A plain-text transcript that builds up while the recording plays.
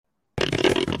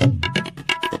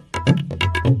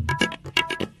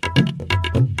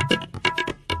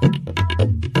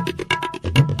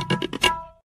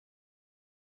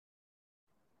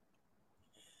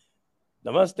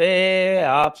नमस्ते।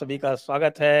 आप सभी का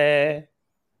स्वागत है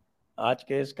आज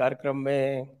के इस कार्यक्रम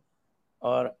में।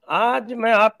 और आज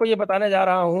मैं आपको ये बताने जा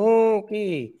रहा हूँ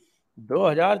कि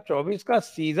 2024 का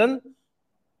सीजन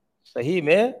सही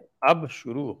में अब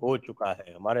शुरू हो चुका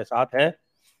है। हमारे साथ हैं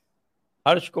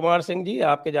हर्ष कुमार सिंह जी,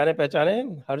 आपके जाने पहचाने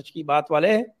हर्ष की बात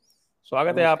वाले।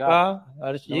 स्वागत है आपका नमस्कार।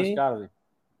 हर्ष जी। नमस्कार।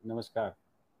 नमस्कार।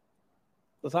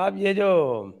 तो साहब, ये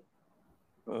जो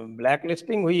ब्लैक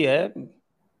लिस्टिंग हुई है,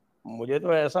 मुझे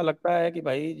तो ऐसा लगता है कि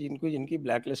भाई जिनकी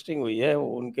ब्लैक लिस्टिंग हुई है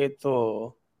उनके तो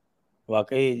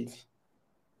वाकई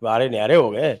वारे न्यारे हो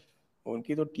गए।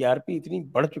 उनकी तो टीआरपी इतनी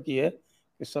बढ़ चुकी है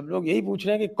कि सब लोग यही पूछ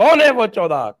रहे हैं कि कौन है वो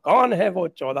 14, कौन है वो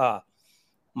 14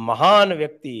 महान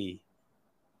व्यक्ति,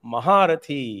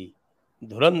 महारथी,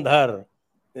 धुरंधर,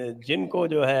 जिनको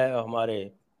जो है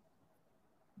हमारे,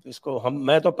 जिसको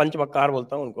मैं तो पंचमक्कार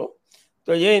बोलता हूँ उनको।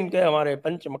 तो ये इनके हमारे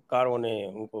पंचमक्कारों ने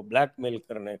उनको ब्लैकमेल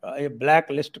करने का, ये ब्लैक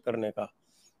लिस्ट करने का,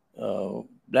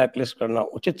 ब्लैक लिस्ट करना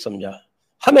उचित समझा।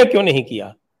 हमें क्यों नहीं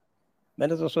किया?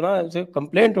 मैंने तो सुना है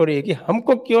कंप्लेंट हो रही है कि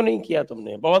हमको क्यों नहीं किया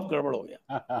तुमने, बहुत गड़बड़ हो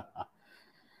गया।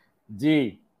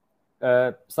 जी,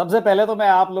 सबसे पहले तो मैं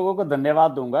आप लोगों को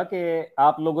धन्यवाद दूंगा कि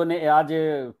आप लोगों ने आज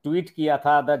ट्वीट किया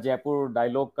था द जयपुर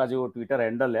डायलॉग का जो ट्विटर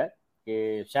हैंडल है,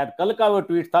 कि शायद कल का वो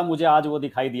ट्वीट था, मुझे आज वो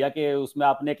दिखाई दिया कि उसमें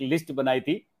आपने एक लिस्ट बनाई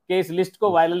थी कि इस लिस्ट को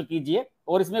वायरल कीजिए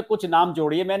और इसमें कुछ नाम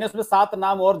जोड़िए। मैंने उसमें 7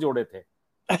 नाम और जोड़े थे।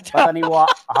 अच्छा। पता नहीं वो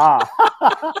हाँ।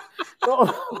 तो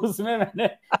उसमें मैंने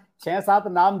 6-7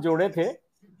 नाम जोड़े थे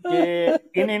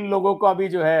कि इन लोगों को अभी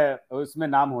जो है उसमें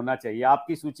नाम होना चाहिए।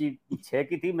 आपकी सूची 6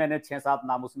 की थी, मैंने 6-7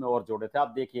 नाम उसमें और जोड़े थे। आप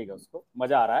देखिएगा, उसको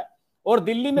मजा आ रहा है। और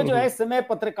दिल्ली में जो है इस समय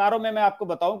पत्रकारों में मैं आपको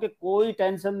बताऊं कि कोई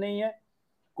टेंशन नहीं है,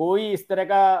 कोई इस तरह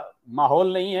का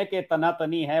माहौल नहीं है कि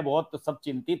तनातनी है, बहुत सब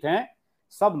चिंतित हैं,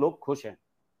 सब लोग खुश हैं।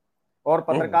 और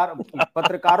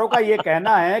पत्रकारों का ये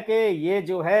कहना है कि ये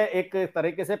जो है एक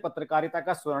तरीके से पत्रकारिता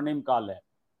का स्वर्णिम काल है,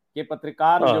 कि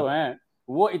पत्रकार जो हाँ। हैं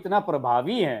वो इतना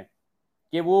प्रभावी हैं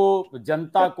कि वो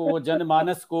जनता को,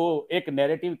 जनमानस को एक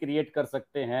नैरेटिव क्रिएट कर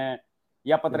सकते हैं,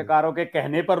 या पत्रकारों के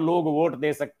कहने पर लोग वोट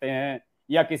दे सकते हैं,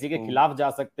 या किसी के खिलाफ जा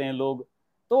सकते हैं लोग।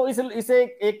 तो इसे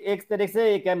एक तरह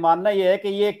से एक मानना यह है कि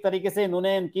ये एक तरीके से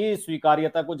इन्होंने इनकी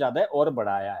स्वीकार्यता को ज्यादा और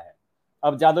बढ़ाया है।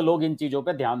 अब ज्यादा लोग इन चीजों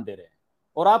पे ध्यान दे रहे हैं।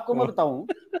 और आपको मैं बताऊं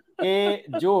कि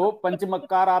जो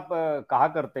पंचमक्कार आप कहा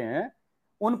करते हैं,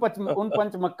 उन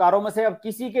पंचमक्कारों में से अब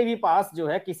किसी के भी पास जो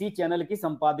है किसी चैनल की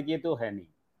संपादकीय तो है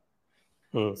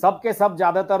नहीं। सबके सब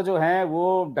ज्यादातर जो हैं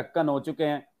वो ढक्कन हो चुके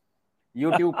हैं,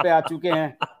 यूट्यूब पे आ चुके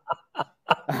हैं।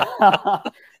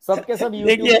 सबके सब यूट्यूब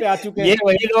देखिए, पे आ चुके ये हैं।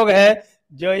 वही लोग हैं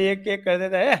जो एक एक कर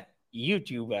देते हैं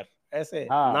यूट्यूबर, ऐसे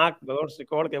हाँ, नाक और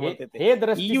सिकोड़ के बोलते थे हे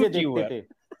दृष्टि से देखते यूट्यूबर। थे।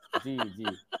 जी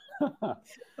जी।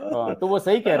 हाँ, तो वो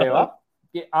सही कह रहे हो आप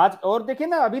कि आज और देखिए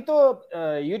ना, अभी तो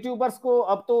यूट्यूबर्स को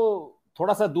अब तो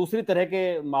थोड़ा सा दूसरी तरह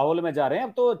के माहौल में जा रहे हैं।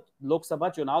 अब तो लोकसभा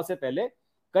चुनाव से पहले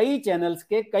कई चैनल्स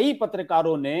के कई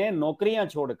पत्रकारों ने नौकरियां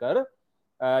छोड़कर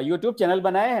यूट्यूब चैनल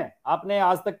बनाए हैं। आपने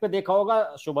आज तक पे देखा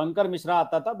होगा, शुभंकर मिश्रा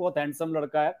आता था, बहुत हैंडसम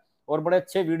लड़का है और बड़े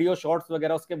अच्छे वीडियो शॉर्ट्स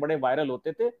वगैरह उसके बड़े वायरल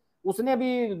होते थे। उसने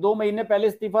अभी 2 महीने पहले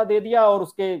इस्तीफा दे दिया और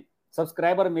उसके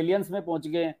सब्सक्राइबर मिलियंस में पहुंच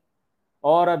गए।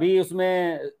 और अभी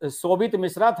उसमें शोभित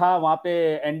मिश्रा था वहां पे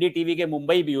एनडीटीवी के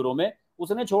मुंबई ब्यूरो में,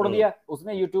 उसने छोड़ दिया,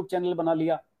 उसने यूट्यूब चैनल बना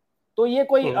लिया। तो ये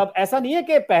कोई अब ऐसा नहीं है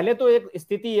कि पहले तो एक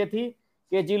स्थिति ये थी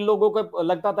कि जिन लोगों को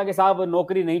लगता था कि साहब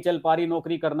नौकरी नहीं चल पा रही,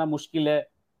 नौकरी करना मुश्किल है,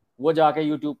 वो जाके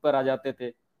यूट्यूब पर आ जाते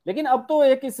थे। लेकिन अब तो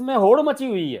एक इसमें होड़ मची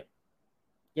हुई है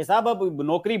कि साहब अब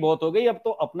नौकरी बहुत हो गई, अब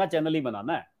तो अपना चैनल ही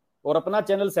बनाना है। और अपना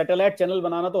चैनल, सैटेलाइट चैनल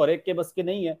बनाना तो हर एक के बस की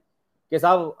नहीं है कि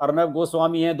साहब अर्नब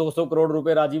गोस्वामी है, 200 करोड़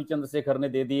रुपए राजीव चंद्रशेखर ने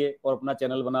दे दिए और अपना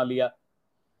चैनल बना लिया।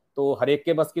 तो हर एक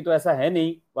के बस की तो ऐसा है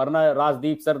नहीं, वरना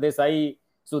राजदीप सरदेसाई,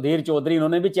 सुधीर चौधरी,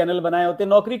 इन्होंने भी चैनल बनाए होते,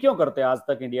 नौकरी क्यों करते आज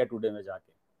तक इंडिया टुडे में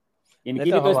जाके? नहीं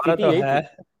इनकी तो भी तो हमारा स्थिति तो यही है,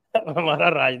 थी। हमारा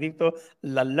राजदीप तो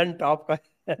लल्लन टॉप का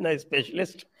है ना,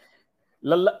 स्पेशलिस्ट।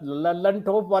 लल्लन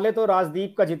टॉप वाले तो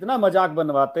राजदीप का जितना मजाक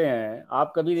बनवाते हैं,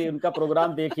 आप कभी उनका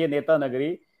प्रोग्राम देखिए नेता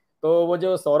नगरी, तो वो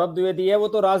जो सौरभ द्विवेदी है वो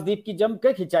तो राजदीप की जम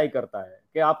के खिंचाई करता है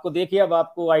कि आपको देखिए, अब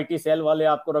आपको आईटी सेल वाले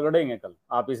आपको रगड़ेंगे कल,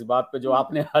 आप इस बात पे जो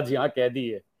आपने आज यहाँ कह दी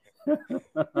है।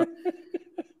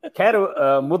 खैर,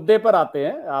 मुद्दे पर आते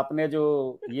हैं। आपने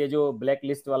जो ये जो ब्लैक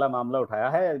लिस्ट वाला मामला उठाया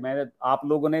है, मैंने, आप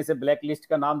लोगों ने इसे ब्लैक लिस्ट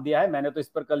का नाम दिया है, मैंने तो इस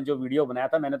पर कल जो वीडियो बनाया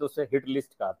था मैंने तो उसे हिट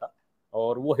लिस्ट कहा था।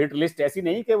 और वो हिट लिस्ट ऐसी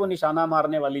नहीं कि वो निशाना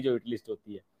मारने वाली जो हिट लिस्ट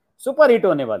होती है, सुपर हिट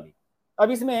होने वाली।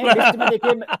 अब इसमें लिस्ट में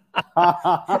देखिए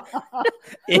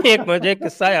एक मुझे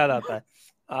किस्सा याद आता है,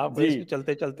 आपको जी इसको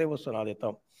चलते चलते वो सुना देता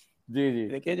हूँ। जी जी।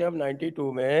 देखिए, जब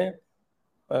 92 में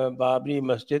बाबरी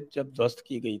मस्जिद जब ध्वस्त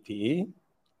की गई थी,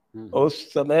 हम्म।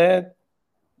 उस समय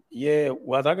ये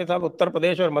हुआ था कि साहब उत्तर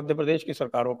प्रदेश और मध्य प्रदेश की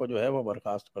सरकारों को जो है वो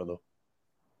बर्खास्त कर दो।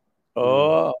 हम्म।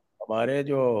 तो हमारे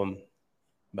जो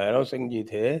भैरव सिंह जी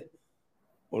थे,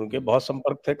 उनके हम्म। बहुत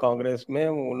संपर्क थे कांग्रेस में,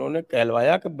 उन्होंने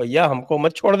कहलवाया कि भैया हमको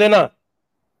मत छोड़ देना,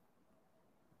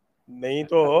 नहीं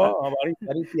तो हमारी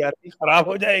सारी तैयारी खराब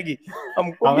हो जाएगी,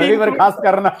 हमको हमें भी भी इंक्लूड बर्खास्त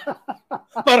करना।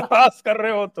 बर्खास्त कर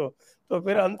रहे हो तो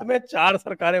फिर अंत में 4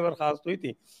 सरकारें बर्खास्त हुई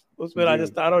थी। उसमें जी।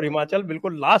 राजस्थान और हिमाचल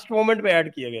बिल्कुल लास्ट मोमेंट पे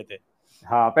ऐड किए गए थे।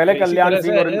 हाँ, पहले तो इसी कल्याण तरह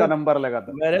सिंह से और इनका नंबर लगा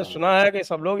था। मैंने हाँ। सुना है कि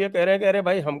सब लोग ये कह रहे हैं कि अरे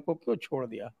भाई हमको क्यों छोड़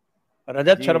दिया।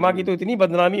 रजत जी शर्मा जी की तो इतनी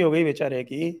बदनामी हो गई बेचारे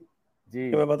की जी।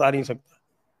 कि मैं बता नहीं सकता,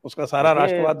 उसका सारा देखिए,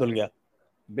 राष्ट्रवाद धुल गया।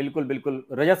 बिल्कुल बिल्कुल,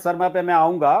 रजत शर्मा पे मैं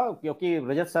आऊंगा, क्योंकि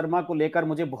रजत शर्मा को लेकर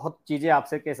मुझे बहुत चीजें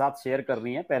आपसे के साथ शेयर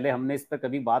करनी है। पहले हमने इस पर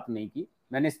कभी बात नहीं की,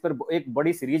 मैंने इस पर एक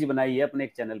बड़ी सीरीज बनाई है अपने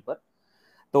एक चैनल पर।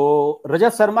 तो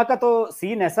रजत शर्मा का तो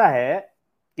सीन ऐसा है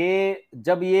कि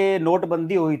जब ये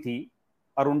नोटबंदी हुई थी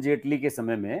अरुण जेटली के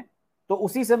समय में, तो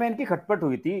उसी समय इनकी खटपट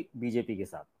हुई थी बीजेपी के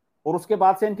साथ, और उसके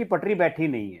बाद से इनकी पटरी बैठी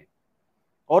नहीं है।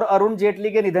 और अरुण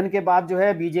जेटली के निधन के बाद जो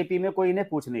है बीजेपी में कोई इन्हें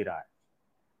पूछ नहीं रहा है।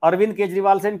 अरविंद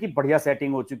केजरीवाल से इनकी बढ़िया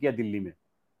सेटिंग हो चुकी है दिल्ली में।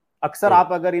 अक्सर हम्म।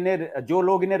 आप अगर इन्हें, जो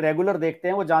लोग इन्हें रेगुलर देखते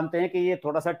हैं वो जानते हैं कि ये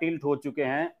थोड़ा सा टिल्ट हो चुके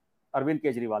हैं अरविंद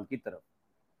केजरीवाल की तरफ।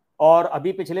 और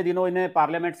अभी पिछले दिनों इन्हें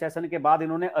पार्लियामेंट सेशन के बाद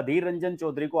इन्होंने अधीर रंजन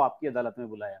चौधरी को आपकी अदालत में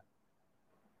बुलाया।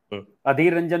 हम्म।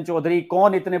 अधीर रंजन चौधरी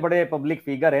कौन इतने बड़े पब्लिक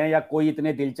फिगर हैं या कोई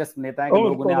इतने दिलचस्प नेता हैं कि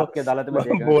लोग उनको उन्हें आपकी अदालत में तो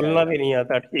देखना बोलना चाहेगा। भी नहीं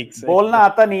आता ठीक से। बोलना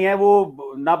आता नहीं है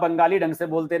वो, ना बंगाली ढंग से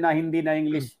बोलते, ना हिंदी, ना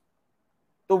इंग्लिश।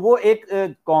 तो वो एक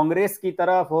कांग्रेस की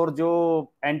तरफ और जो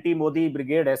एंटी मोदी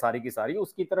ब्रिगेड है सारी की सारी,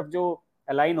 उसकी तरफ जो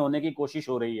अलाइन होने की कोशिश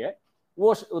हो रही है,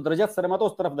 वो रजत शर्मा तो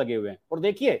उस तरफ लगे हुए हैं। और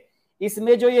देखिए,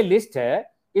 इसमें जो ये लिस्ट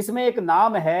है, इसमें एक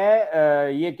नाम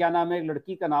है, ये क्या नाम है, एक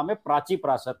लड़की का नाम है प्राची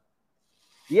प्रासर।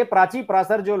 ये प्राची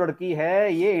प्रासर जो लड़की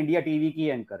है, ये इंडिया टीवी की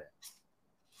एंकर है।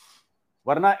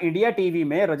 वरना इंडिया टीवी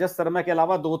में रजत शर्मा के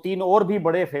अलावा 2-3 और भी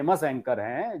बड़े फेमस एंकर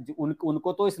हैं,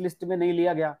 उनको तो इस लिस्ट में नहीं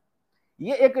लिया गया।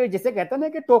 ये एक, जिसे कहते हैं ना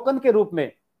कि टोकन के रूप में,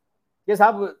 कि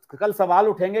साहब कल सवाल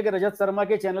उठेंगे कि रजत शर्मा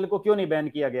के चैनल को क्यों नहीं बैन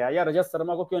किया गया, या रजत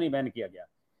शर्मा को क्यों नहीं बैन किया गया।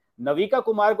 नविका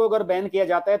कुमार को अगर बैन किया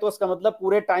जाता है तो उसका मतलब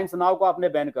पूरे टाइम्स नाउ को आपने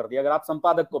बैन कर दिया, अगर आप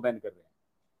संपादक को बैन कर रहे हैं।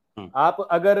 हम्म। आप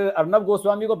अगर अर्नब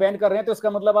गोस्वामी को बैन कर रहे हैं तो इसका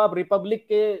मतलब आप रिपब्लिक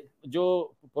के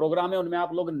जो प्रोग्राम है उनमें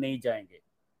आप लोग नहीं जाएंगे।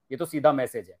 ये तो सीधा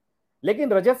मैसेज है।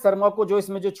 लेकिन रजत शर्मा को जो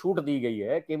इसमें जो छूट दी गई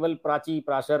है, केवल प्राची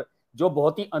प्राशर, जो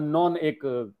बहुत ही अननोन एक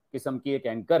किस्म की एक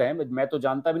एंकर है, मैं तो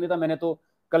जानता भी नहीं था, मैंने तो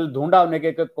कल ढूंढा उन्हें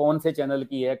कि कौन से चैनल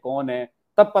की है, कौन है,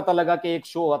 तब पता लगा कि एक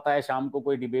शो आता है शाम को,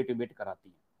 कोई डिबेट विबेट कराती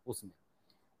है उसमें।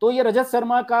 तो ये रजत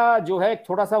शर्मा का जो है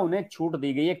थोड़ा सा उन्हें छूट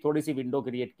दी गई है, एक थोड़ी सी विंडो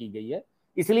क्रिएट की गई है।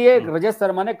 इसलिए हम्म। रजत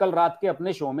शर्मा ने कल रात के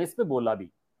अपने शो में इस पे बोला भी।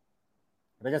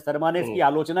 रजत शर्मा ने इसकी हम्म।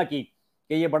 आलोचना की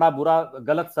कि ये बड़ा बुरा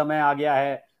गलत समय आ गया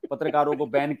है, पत्रकारों को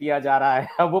बैन किया जा रहा है।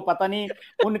 अब वो पता नहीं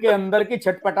उनके अंदर की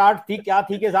छटपटाहट थी क्या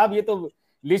थी कि साहब ये तो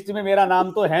लिस्ट में मेरा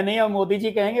नाम तो है नहीं, और मोदी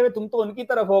जी कहेंगे तुम तो उनकी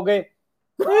तरफ हो गए।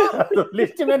 तो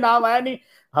लिस्ट में नाम आया नहीं,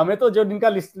 हमें तो जो जिनका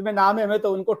लिस्ट में नाम है हमें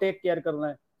तो उनको टेक केयर करना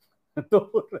है।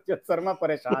 तो रजत शर्मा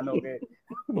परेशान हो गए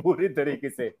बुरी तरीके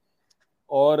से।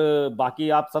 और बाकी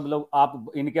आप सब लोग,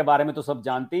 आप इनके बारे में तो सब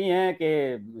जानते ही हैं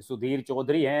कि सुधीर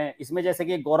चौधरी हैं इसमें। जैसे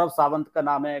कि गौरव सावंत का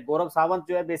नाम है, गौरव सावंत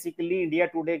जो है बेसिकली इंडिया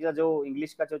टुडे का जो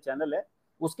इंग्लिश का जो चैनल है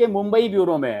उसके मुंबई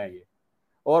ब्यूरो में है ये।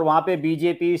 और वहाँ पे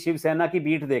बीजेपी शिवसेना की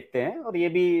बीट देखते हैं, और ये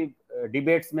भी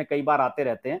डिबेट्स में कई बार आते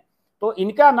रहते हैं। तो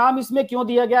इनका नाम इसमें क्यों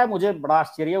दिया गया है, मुझे बड़ा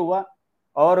आश्चर्य हुआ।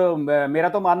 और मेरा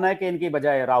तो मानना है कि इनकी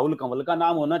बजाय राहुल कंवल का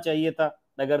नाम होना चाहिए था,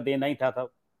 अगर देना ही था।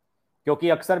 क्योंकि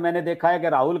अक्सर मैंने देखा है कि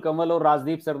राहुल कंवल और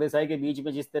राजदीप सरदेसाई के बीच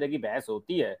में जिस तरह की बहस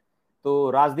होती है, तो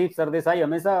राजदीप सरदेसाई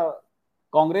हमेशा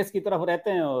कांग्रेस की तरफ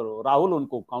रहते हैं और राहुल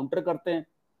उनको काउंटर करते हैं।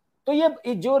 तो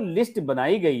ये जो लिस्ट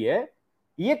बनाई गई है,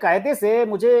 ये कायदे से,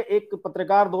 मुझे एक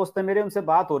पत्रकार दोस्त है मेरे, उनसे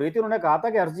बात हो रही थी, उन्होंने कहा था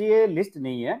कि अर्जी ये लिस्ट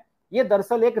नहीं है, ये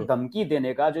दरअसल एक धमकी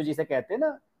देने का, जो जिसे कहते हैं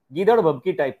ना गीदड़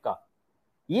भभकी टाइप का,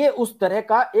 ये उस तरह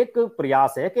का एक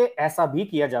प्रयास है कि ऐसा भी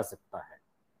किया जा सकता है।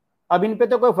 अब इन पे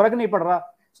तो कोई फर्क नहीं पड़ रहा।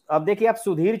 अब देखिए, आप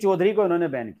सुधीर चौधरी को इन्होंने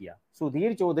बैन किया।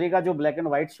 सुधीर चौधरी का जो ब्लैक एंड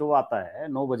व्हाइट शो आता है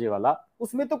 9 बजे वाला,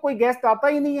 उसमें तो कोई गेस्ट आता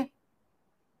ही नहीं है,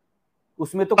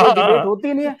 उसमें तो कोई हाँ डिबेट हाँ। होती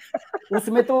ही नहीं है।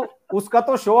 उसमें तो उसका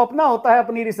तो शो अपना होता है,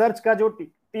 अपनी रिसर्च का जो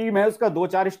टीम है उसका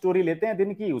 2-4 स्टोरी लेते हैं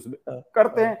दिन की, उसमें हाँ।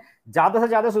 करते हाँ। हैं। ज्यादा से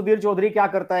ज्यादा सुधीर चौधरी क्या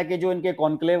करता है कि जो इनके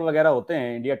कॉन्क्लेव वगैरह होते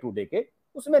हैं इंडिया टुडे के,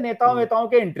 उसमें नेताओं हम्म। नेताओं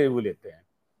के इंटरव्यू लेते हैं।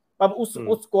 अब उस हम्म।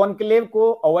 उस कॉन्क्लेव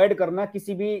को अवॉइड करना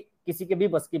किसी के भी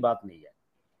बस की बात नहीं है।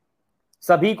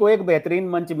 सभी को एक बेहतरीन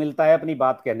मंच मिलता है अपनी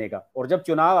बात कहने का, और जब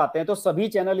चुनाव आते हैं तो सभी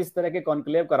चैनल इस तरह के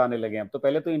कॉन्क्लेव कराने लगे हैं। अब तो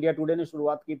पहले तो इंडिया टुडे ने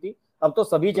शुरुआत की थी, अब तो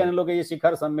सभी हम्म। चैनलों के ये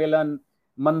शिखर सम्मेलन,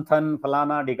 मंथन,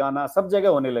 फलाना ढिकाना सब जगह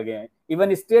होने लगे हैं,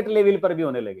 इवन स्टेट लेवल पर भी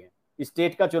होने लगे हैं।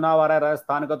 स्टेट का चुनाव आ रहा है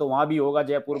राजस्थान का, तो वहां भी होगा,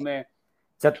 जयपुर में,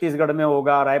 छत्तीसगढ़ में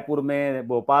होगा, रायपुर में,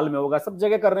 भोपाल में होगा, सब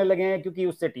जगह करने लगे हैं, क्योंकि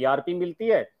उससे टीआरपी मिलती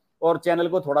है और चैनल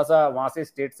को थोड़ा सा वहां से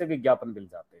स्टेट से विज्ञापन मिल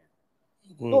जाते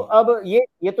हैं। तो अब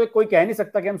ये तो कोई कह नहीं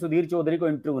सकता कि हम सुधीर चौधरी को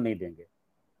इंटरव्यू नहीं देंगे।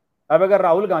 अब अगर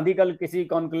राहुल गांधी कल किसी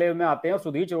कॉन्क्लेव में आते हैं और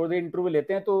सुधीर चौधरी इंटरव्यू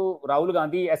लेते हैं, तो राहुल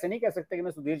गांधी ऐसे नहीं कह सकते कि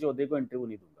मैं सुधीर चौधरी को इंटरव्यू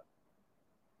नहीं दूंगा।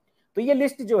 तो ये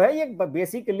लिस्ट जो है ये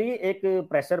बेसिकली एक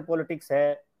प्रेशर पॉलिटिक्स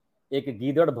है, एक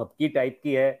गीदड़ भपकी टाइप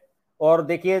की है। और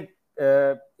देखिए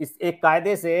इस एक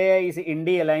कायदे से इस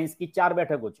इंडी अलायंस की 4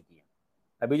 बैठक हो चुकी है।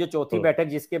 अभी जो चौथी बैठक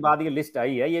जिसके बाद ये लिस्ट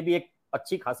आई है, ये भी एक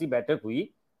अच्छी खासी बैठक हुई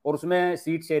और उसमें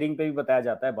सीट शेयरिंग पे भी बताया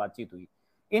जाता है बातचीत हुई।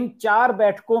 इन 4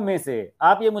 बैठकों में से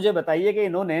आप ये मुझे बताइए कि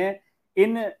इन्होंने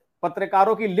इन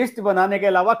पत्रकारों की लिस्ट बनाने के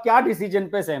अलावा क्या डिसीजन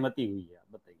पे सहमति हुई है,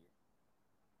 आप बताइए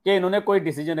कि इन्होंने कोई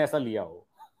डिसीजन ऐसा लिया हो।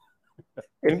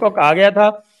 इनको कहा गया था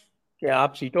कि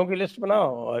आप सीटों की लिस्ट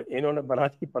बनाओ और इन्होंने बना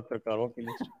दी पत्रकारों की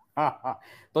लिस्ट। हाँ,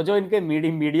 तो जो इनके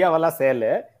मीडिया वाला सेल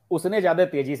है उसने ज्यादा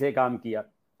तेजी से काम किया।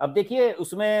 अब देखिए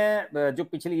उसमें जो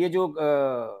पिछली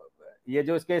ये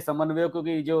जो इसके समन्वयकों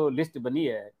की जो लिस्ट बनी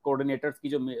है, कोऑर्डिनेटर्स की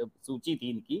जो सूची थी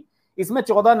इनकी, इसमें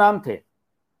 14 नाम थे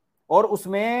और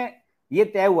उसमें ये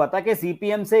तय हुआ था कि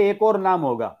सीपीएम से एक और नाम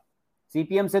होगा।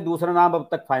 सीपीएम से दूसरा नाम अब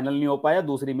तक फाइनल नहीं हो पाया,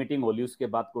 दूसरी मीटिंग होली उसके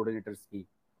बाद कोऑर्डिनेटर्स की।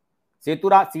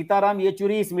 सीताराम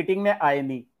येचुरी इस मीटिंग में आए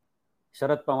नहीं,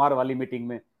 शरद पवार वाली मीटिंग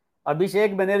में।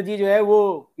 अभिषेक बनर्जी जो है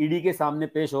वो ईडी के सामने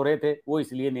पेश हो रहे थे, वो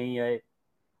इसलिए नहीं आए।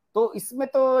 तो इसमें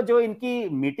तो जो इनकी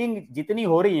मीटिंग जितनी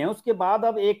हो रही है उसके बाद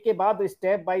अब एक के बाद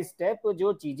स्टेप बाय स्टेप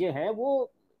जो चीजें हैं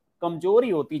वो कमजोर ही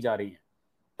होती जा रही हैं।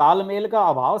 तालमेल का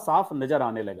अभाव साफ नजर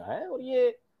आने लगा है। और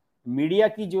ये मीडिया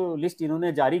की जो लिस्ट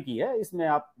इन्होंने जारी की है, इसमें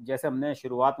आप जैसे हमने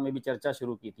शुरुआत में भी चर्चा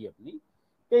शुरू की थी अपनी,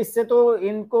 कि इससे तो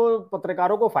इनको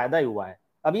पत्रकारों को फायदा ही हुआ है।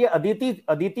 अब ये अदिति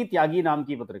अदिति त्यागी नाम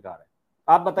की पत्रकार है।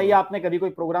 आप बताइए, आपने कभी कोई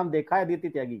प्रोग्राम देखा है अदिति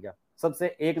त्यागी का?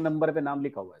 सबसे 1 नंबर पे नाम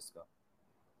लिखा हुआ है इसका।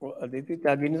 वो अदिति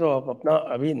त्यागी ने तो अपना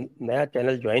अभी नया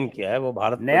चैनल ज्वाइन किया है, वो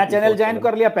भारत नया twenty channel four join channel.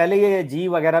 कर लिया, पहले ये जी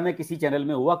वगैरह में किसी चैनल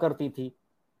में हुआ करती थी,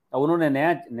 अब उन्होंने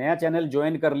नया नया चैनल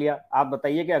ज्वाइन कर लिया। आप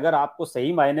बताइए कि अगर आपको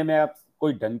सही मायने में आप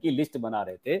कोई ढंग की लिस्ट बना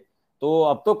रहे थे, तो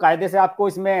अब तो कायदे से आपको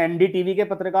इसमें एनडीटीवी के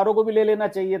पत्रकारों को भी ले लेना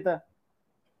चाहिए था,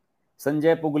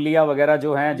 संजय पुगलिया वगैरह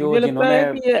जो हैं, जो मुझे लगता जिन्होंने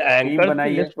है कि ये टीम एंकर्स की बनाई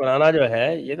है। लिस्ट बनाना जो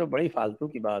है ये तो बड़ी फालतू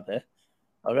की बात है।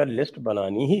 अगर लिस्ट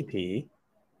बनानी ही थी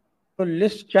तो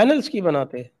लिस्ट चैनल्स की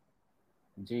बनाते,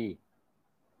 जी,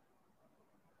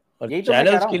 और यही तो मैं कह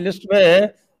चैनल्स रहा की हूँ। लिस्ट में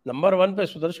नंबर 1 पे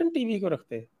सुदर्शन टीवी को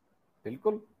रखते।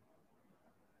 बिल्कुल।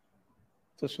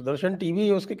 तो सुदर्शन टीवी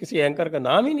उसके किसी एंकर का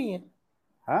नाम ही नहीं है।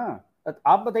 हाँ,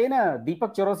 आप बताइए ना,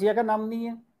 दीपक चौरसिया का नाम नहीं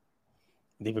है।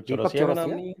 दीपक दीपक चौरसिया का नाम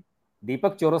चौरसिया, नहीं है।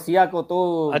 दीपक चौरसिया को तो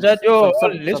अच्छा, जो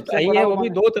लिस्ट सबसे आई बड़ा है वो भी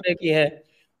उन्होंने। 2 तरह की है।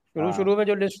 शुरू हाँ, शुरू में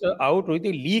जो लिस्ट आउट हुई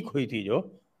थी, लीक हुई थी जो,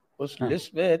 उस हाँ,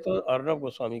 लिस्ट में तो अर्नब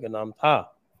गोस्वामी का नाम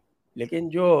था। लेकिन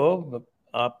जो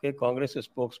आपके कांग्रेस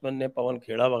स्पोक्समैन ने, पवन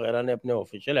खेड़ा वगैरह ने अपने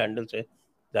ऑफिशियल हैंडल से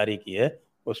जारी की है,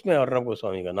 उसमें अर्नब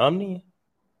गोस्वामी का नाम नहीं है।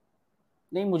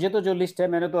 नहीं, मुझे तो जो लिस्ट है,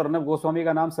 मैंने तो अर्नब गोस्वामी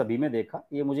का नाम सभी में देखा।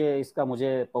 ये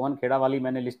मुझे पवन खेड़ा वाली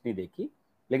मैंने लिस्ट नहीं देखी।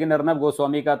 लेकिन अर्नब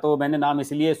गोस्वामी का तो मैंने नाम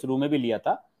इसलिए शुरू में भी लिया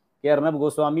था कि अर्नब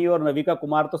गोस्वामी और नविका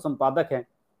कुमार तो संपादक हैं।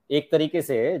 एक तरीके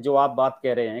से जो आप बात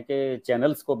कह रहे हैं कि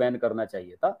चैनल्स को बैन करना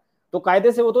चाहिए था, तो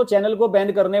कायदे से वो तो चैनल को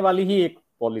बैन करने वाली ही एक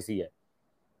पॉलिसी है।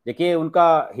 देखिए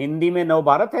उनका हिंदी में नव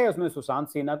भारत है, उसमें सुशांत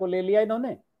सिन्हा को ले लिया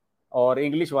इन्होंने, और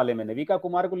इंग्लिश वाले में नविका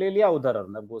कुमार को ले लिया, उधर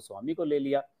अर्नब गोस्वामी को ले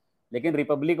लिया। लेकिन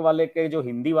रिपब्लिक वाले के जो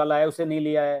हिंदी वाला है उसे नहीं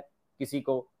लिया है किसी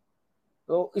को।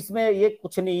 तो इसमें ये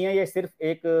कुछ नहीं है, ये सिर्फ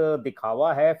एक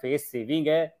दिखावा है, फेस सेविंग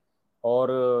है।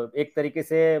 और एक तरीके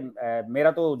से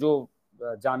मेरा तो जो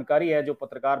जानकारी है, जो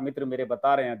पत्रकार मित्र मेरे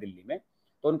बता रहे हैं दिल्ली में,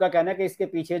 तो उनका कहना है कि इसके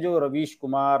पीछे जो रवीश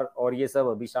कुमार और ये सब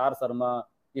अभिशार शर्मा,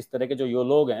 इस तरह के जो यो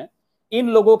लोग हैं, इन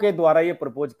लोगों के द्वारा ये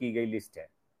प्रपोज की गई लिस्ट है।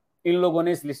 इन लोगों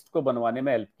ने इस लिस्ट को बनवाने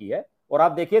में हेल्प की है। और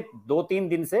आप देखिए 2-3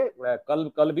 दिन से, कल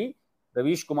कल भी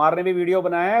रवीश कुमार ने भी वीडियो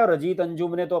बनाया है और अजीत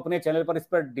अंजुम ने तो अपने चैनल पर इस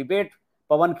पर डिबेट,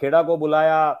 पवन खेड़ा को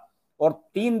बुलाया और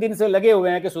 3 दिन से लगे हुए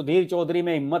हैं कि सुधीर चौधरी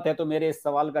में हिम्मत है तो मेरे इस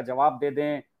सवाल का जवाब दे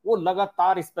दें। वो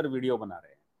लगातार इस पर वीडियो बना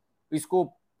रहे हैं, इसको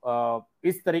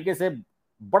इस तरीके से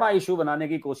बड़ा इशू बनाने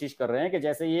की कोशिश कर रहे हैं कि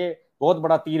जैसे ये बहुत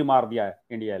बड़ा तीर मार दिया है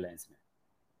इंडिया अलायंस ने।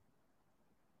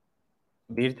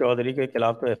 सुधीर चौधरी के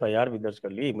खिलाफ तो एफआईआर भी दर्ज कर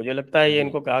ली। मुझे लगता है ये जी,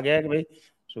 इनको कहा गया है कि भाई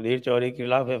सुधीर चौधरी के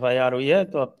खिलाफ एफआईआर हुई है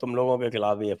तो अब तुम लोगों के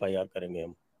खिलाफ भी एफआईआर करेंगे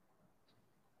हम।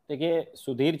 देखिए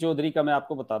सुधीर चौधरी का मैं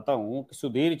आपको बताता हूं कि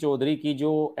सुधीर चौधरी की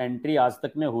जो एंट्री आज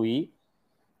तक में हुई,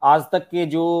 आज तक के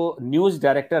जो न्यूज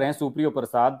डायरेक्टर हैं सुप्रियो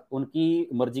प्रसाद, उनकी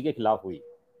मर्जी के खिलाफ हुई।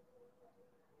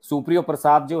 सुप्रियो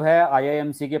प्रसाद जो है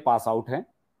आईआईएमसी के पास आउट हैं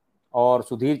और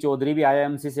सुधीर चौधरी भी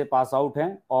आईआईएमसी से पास आउट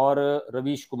हैं, और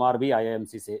रवीश कुमार भी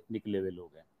आईआईएमसी से निकले हुए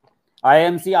लोग हैं।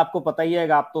 आईआईएमसी आपको पता ही है,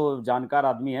 आप तो जानकार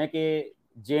आदमी है, कि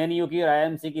जेएनयू की और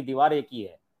आईआईएमसी की दीवार एक ही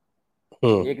है,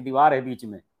 एक दीवार है बीच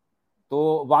में।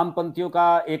 तो वामपंथियों का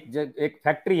एक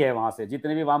फैक्ट्री है, वहां से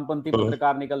जितने भी वामपंथी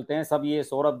पत्रकार निकलते हैं सब, ये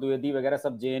सौरभ द्विवेदी वगैरह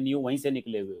सब जेएनयू वहीं से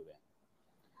निकले हुए हैं।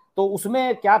 तो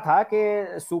उसमें क्या था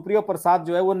कि सुप्रियो प्रसाद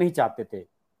जो है वो नहीं चाहते थे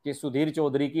कि सुधीर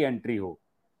चौधरी की एंट्री हो।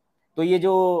 तो ये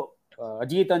जो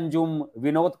अजीत अंजुम,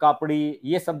 विनोद कापड़ी,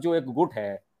 ये सब जो एक गुट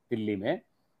है दिल्ली में,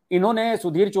 इन्होंने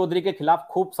सुधीर चौधरी के खिलाफ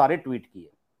खूब सारे ट्वीट किए।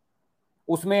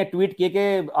 उसमें ट्वीट किए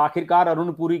कि आखिरकार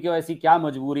अरुण पुरी की ऐसी क्या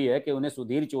मजबूरी है कि उन्हें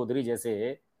सुधीर चौधरी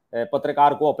जैसे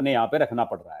पत्रकार को अपने यहाँ पे रखना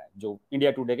पड़ रहा है, जो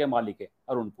इंडिया टुडे के मालिक है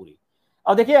अरुण पुरी।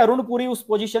 अब देखिए, अरुण पुरी उस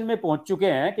पोजीशन में पहुंच चुके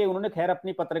हैं कि उन्होंने खैर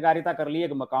अपनी पत्रकारिता कर ली,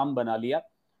 एक मकाम बना लिया।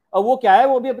 अब वो क्या है,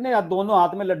 वो भी अपने दोनों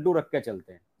हाथ में लड्डू रख के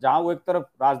चलते हैं। जहां वो एक तरफ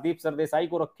राजदीप सरदेसाई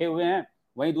को रखे हुए हैं,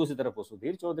 वहीं दूसरी तरफ वो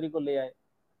सुधीर चौधरी को ले आए।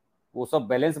 वो सब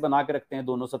बैलेंस बना के रखते हैं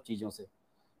दोनों सब चीजों से।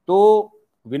 तो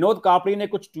विनोद कापड़ी ने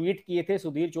कुछ ट्वीट किए थे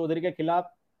सुधीर चौधरी के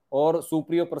खिलाफ, और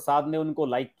सुप्रियो प्रसाद ने उनको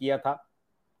लाइक किया था।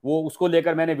 वो उसको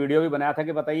लेकर मैंने वीडियो भी बनाया था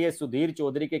कि बताइए, सुधीर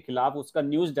चौधरी के खिलाफ उसका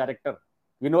न्यूज डायरेक्टर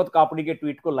विनोद कापड़ी के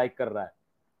ट्वीट को लाइक कर रहा है,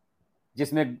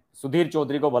 जिसमें सुधीर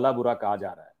चौधरी को भला बुरा कहा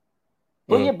जा रहा है।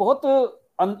 तो ये बहुत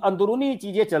अंदरूनी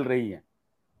चीजें चल रही हैं।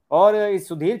 और इस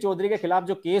सुधीर चौधरी के खिलाफ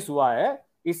जो केस हुआ है,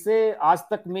 इससे आज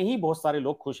तक में ही बहुत सारे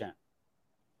लोग खुश हैं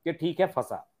कि ठीक है,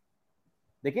 फंसा।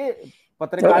 देखिए,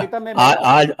 पत्रकारिता में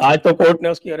आज आज तो कोर्ट ने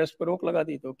उसकी अरेस्ट पर रोक लगा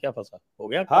दी, तो क्या फंसा, हो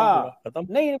गया काम पूरा हाँ, खत्म।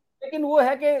 नहीं, लेकिन वो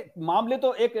है कि मामले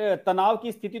तो एक तनाव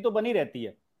की स्थिति तो बनी रहती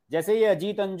है। जैसे ये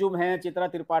अजीत अंजुम है, चित्रा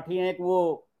त्रिपाठी है,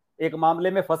 वो एक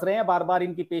मामले में फंस रहे हैं, बार बार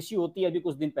इनकी पेशी होती है। अभी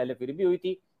कुछ दिन पहले फिर भी हुई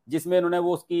थी, जिसमें उन्होंने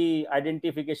वो उसकी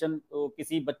आइडेंटिफिकेशन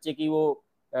किसी बच्चे की वो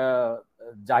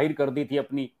जाहिर कर दी थी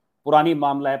अपनी। पुरानी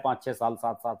मामला है, 5-6 साल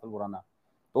 7 साल पुराना।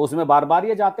 तो उसमें बार बार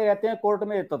ये जाते रहते हैं कोर्ट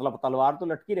में, तो तलवार तो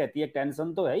लटकी रहती है,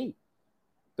 टेंशन तो है ही।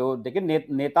 तो देखिए,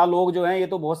 नेता लोग जो हैं, ये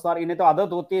तो बहुत सारे, इन्हें तो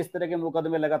आदत होती है इस तरह के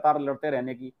मुकदमे लगातार लड़ते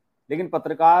रहने की। लेकिन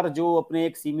पत्रकार जो अपने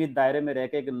एक सीमित दायरे में रह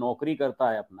के एक नौकरी करता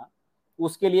है अपना,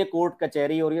 उसके लिए कोर्ट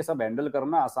कचहरी और ये सब हैंडल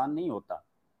करना आसान नहीं होता।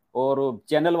 और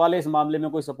चैनल वाले इस मामले में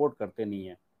कोई सपोर्ट करते नहीं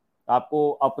है। आपको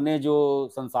अपने जो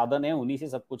संसाधन है उन्हीं से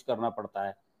सब कुछ करना पड़ता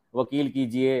है। वकील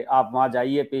कीजिए, आप वहां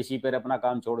जाइए पेशी पर अपना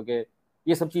काम छोड़ के,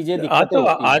 ये सब चीजें दिक्कतें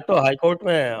होती हैं। आज तो हाईकोर्ट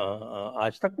में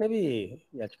आज तक ने भी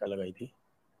याचिका लगाई थी।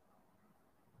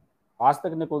 आज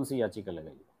तक ने कौन सी याचिका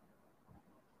लगाई?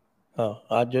 हाँ,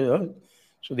 आज जो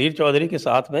सुधीर चौधरी के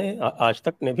साथ में आज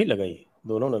तक ने भी लगाई,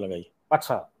 दोनों ने लगाई।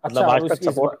 अच्छा, मतलब अच्छा, आज तक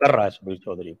सपोर्ट कर रहा है सुधीर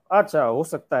चौधरी। अच्छा, हो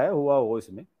सकता है हुआ हो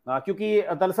इसमें। हाँ, क्योंकि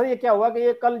दरअसल ये क्या हुआ कि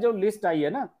ये कल जो लिस्ट आई है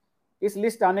ना, इस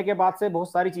लिस्ट आने के बाद से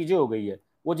बहुत सारी चीजें हो गई है।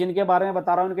 वो जिनके बारे में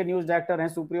बता रहा हूँ, उनके न्यूज डायरेक्टर हैं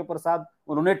सुप्रियो प्रसाद,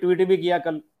 उन्होंने ट्वीट भी किया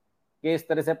कल कि इस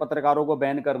तरह से पत्रकारों को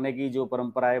बैन करने की जो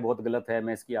परंपरा है बहुत गलत है,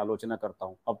 मैं इसकी आलोचना करता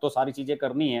हूँ। अब तो सारी चीजें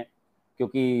करनी है,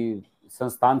 क्योंकि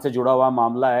संस्थान से जुड़ा हुआ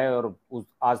मामला है। और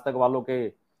आज तक वालों के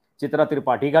चित्रा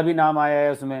त्रिपाठी का भी नाम आया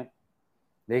है उसमें।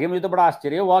 देखिए, मुझे तो बड़ा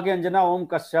आश्चर्य हुआ कि अंजना ओम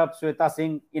कश्यप, श्वेता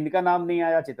सिंह, इनका नाम नहीं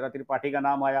आया, चित्रा त्रिपाठी का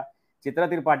नाम आया। चित्रा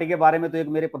त्रिपाठी के बारे में तो एक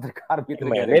मेरे पत्रकार मित्र कह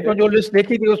रहे मैंने थे। तो जो लिस्ट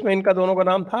देखी थी उसमें इनका दोनों का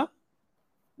नाम था।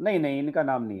 नहीं, नहीं, इनका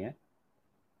नाम नहीं है,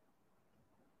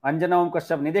 अंजना ओम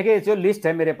कश्यप नहीं। देखिए, जो लिस्ट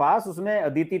है मेरे पास, उसमें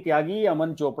अदिति त्यागी,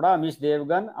 अमन चोपड़ा, अमीश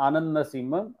देवगन, आनंद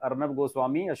नसीमन, अर्नब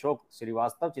गोस्वामी, अशोक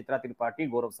श्रीवास्तव, चित्रा त्रिपाठी,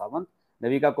 गौरव सावंत,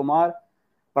 नविका कुमार,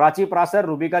 प्राची प्रासर,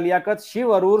 रूबिका लियाकत,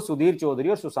 शिव अरूर, सुधीर चौधरी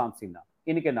और सुशांत सिन्हा,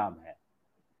 इनके नाम है।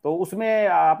 तो उसमें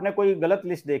आपने कोई गलत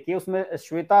लिस्ट देखी है, उसमें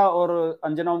श्वेता और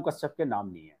अंजना ओम कश्यप के नाम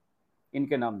नहीं है,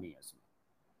 इनके नाम नहीं है उसमें।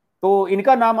 तो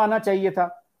इनका नाम आना चाहिए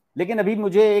था। लेकिन अभी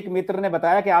मुझे एक मित्र ने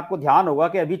बताया कि आपको ध्यान होगा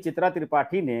कि अभी चित्रा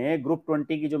त्रिपाठी ने ग्रुप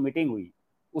 20 की जो मीटिंग हुई,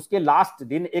 उसके लास्ट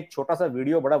दिन एक छोटा सा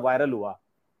वीडियो बड़ा वायरल हुआ।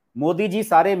 मोदी जी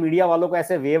सारे मीडिया वालों को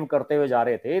ऐसे वेव करते हुए जा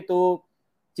रहे थे, तो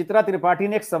चित्रा त्रिपाठी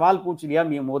ने एक सवाल पूछ लिया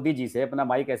मोदी जी से, अपना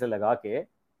माइक ऐसे लगा के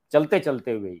चलते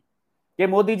चलते हुए, कि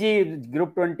मोदी जी,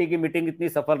 ग्रुप 20 की मीटिंग इतनी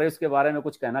सफल रही, उसके बारे में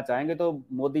कुछ कहना चाहेंगे? तो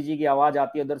मोदी जी की आवाज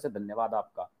आती है उधर से, धन्यवाद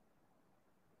आपका।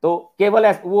 तो केवल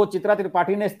वो चित्रा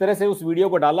त्रिपाठी ने इस तरह से उस वीडियो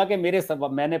को डाला कि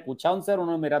मैंने पूछा उनसे और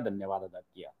उन्होंने मेरा धन्यवाद अदा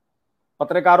किया।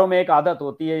 पत्रकारों में एक आदत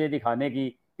होती है ये दिखाने की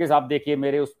कि साहब देखिए,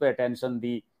 मेरे उस पर अटेंशन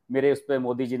दी, मेरे उस पर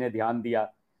मोदी जी ने ध्यान दिया।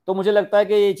 तो मुझे लगता है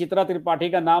कि ये चित्रा त्रिपाठी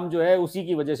का नाम जो है उसी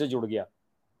की वजह से जुड़ गया,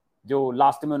 जो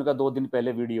लास्ट में उनका 2 दिन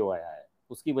पहले वीडियो आया है,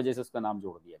 उसकी वजह से उसका नाम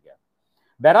जोड़ दिया गया।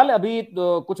 बहरहाल, अभी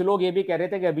तो कुछ लोग ये भी कह रहे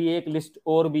थे कि अभी एक लिस्ट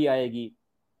और भी आएगी।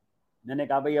 मैंने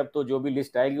कहा भाई, अब तो जो भी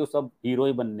लिस्ट आएगी वो सब हीरो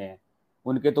ही बनने हैं,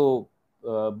 उनके तो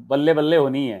बल्ले बल्ले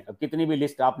होनी है। अब कितनी भी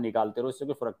लिस्ट आप निकालते रहो, इससे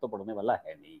कोई फर्क तो पड़ने वाला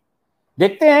है नहीं।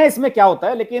 देखते हैं इसमें क्या होता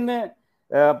है। लेकिन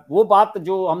वो बात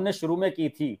जो हमने शुरू में की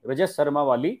थी रजत शर्मा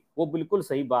वाली, वो बिल्कुल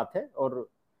सही बात है। और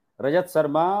रजत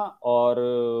शर्मा और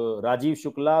राजीव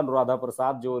शुक्ला, अनुराधा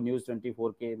प्रसाद जो न्यूज़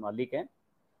 24 के मालिक हैं,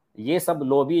 ये सब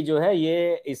लॉबी जो है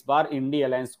ये इस बार इंडी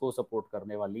अलायंस को सपोर्ट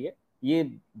करने वाली है। ये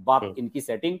बात हम्म, इनकी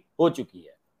सेटिंग हो चुकी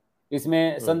है। इसमें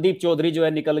हम्म, संदीप चौधरी जो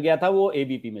है निकल गया था, वो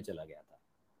एबीपी में चला गया था।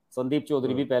 संदीप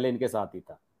चौधरी भी हम्म। पहले इनके साथ ही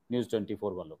था, न्यूज़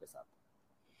 24 वालों के साथ।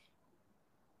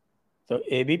 तो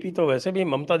एबीपी तो वैसे भी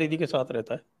ममता दीदी के साथ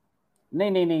रहता है।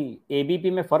 नहीं नहीं नहीं,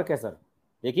 एबीपी में फर्क है सर।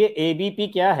 देखिए एबीपी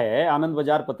क्या है, आनंद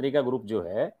बाजार पत्रिका ग्रुप जो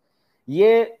है,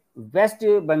 ये वेस्ट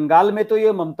बंगाल में तो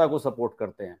ये ममता को सपोर्ट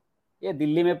करते हैं, ये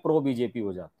दिल्ली में प्रो बीजेपी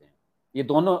हो जाते हैं। ये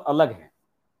दोनों अलग हैं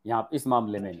यहाँ इस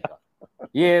मामले में इनका।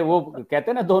 ये वो कहते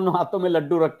हैं ना, दोनों हाथों में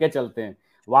लड्डू रख के चलते हैं।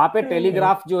 वहां पे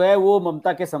टेलीग्राफ जो है वो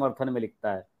ममता के समर्थन में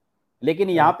लिखता है, लेकिन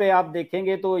यहाँ पे आप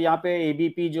देखेंगे तो यहाँ पे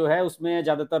एबीपी जो है उसमें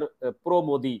ज्यादातर प्रो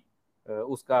मोदी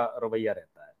उसका रवैया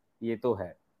रहता है। ये तो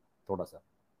है, थोड़ा सा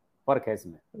फर्क है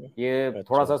इसमें। ये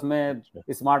थोड़ा अच्छा, सा उसमें अच्छा।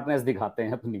 स्मार्टनेस दिखाते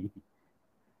हैं अपनी।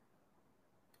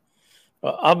 तो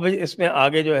अब इसमें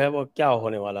आगे जो है वो क्या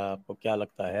होने वाला है, आपको क्या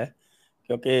लगता है?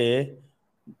 क्योंकि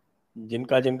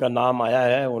जिनका जिनका नाम आया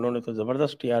है उन्होंने तो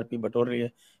जबरदस्त टीआरपी बटोर रही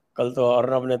है। कल तो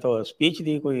अर्नब ने तो स्पीच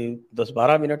दी कोई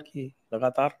 10-12 मिनट की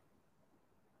लगातार।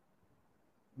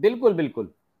 बिल्कुल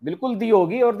बिल्कुल बिल्कुल दी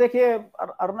होगी। और देखिए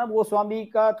अर्नब गोस्वामी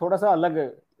का थोड़ा सा अलग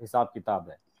हिसाब किताब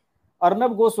है।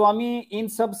 अर्नब गोस्वामी इन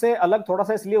सब से अलग थोड़ा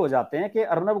सा इसलिए हो जाते हैं कि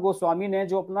अर्नब गोस्वामी ने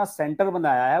जो अपना सेंटर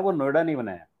बनाया है वो नोएडा नहीं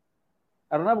बनाया।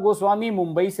 अर्नब गोस्वामी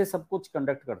मुंबई से सब कुछ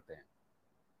कंडक्ट करते हैं,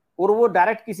 और वो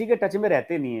डायरेक्ट किसी के टच में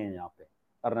रहते नहीं है यहाँ पे।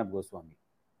 अर्नब गोस्वामी,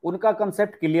 उनका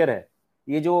कंसेप्ट क्लियर है।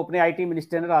 ये जो अपने आईटी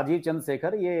मिनिस्टर है राजीव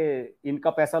चंद्रशेखर, ये इनका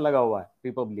पैसा लगा हुआ है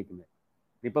रिपब्लिक में।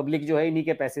 रिपब्लिक जो है इन्हीं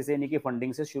के पैसे से, इन्हीं की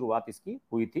फंडिंग से शुरुआत इसकी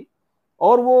हुई थी।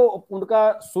 और वो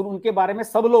उनका शुरू, उनके बारे में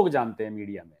सब लोग जानते हैं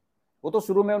मीडिया में। वो तो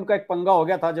शुरू में उनका एक पंगा हो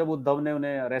गया था जब उद्धव ने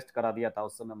उन्हें अरेस्ट करा दिया था,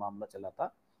 उस समय मामला चला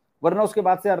था। वरना उसके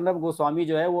बाद से अर्नब गोस्वामी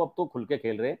जो है वो अब तो खुल के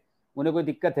खेल रहे हैं। उन्हें कोई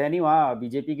दिक्कत है नहीं, वहाँ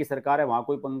बीजेपी की सरकार है, वहाँ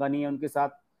कोई पंगा नहीं है उनके साथ।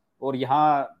 और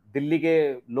यहाँ दिल्ली के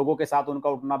लोगों के साथ उनका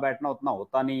उठना बैठना उतना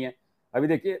होता नहीं है। अभी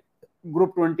देखिए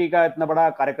ग्रुप 20 का इतना बड़ा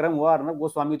कार्यक्रम हुआ, अर्नब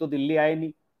गोस्वामी तो दिल्ली आए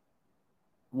नहीं,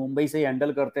 मुंबई से ही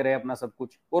हैंडल करते रहे अपना सब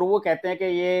कुछ। और वो कहते हैं कि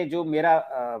ये जो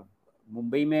मेरा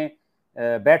मुंबई में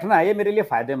बैठना है ये मेरे लिए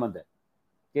फायदेमंद है,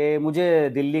 कि मुझे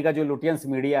दिल्ली का जो लुटियंस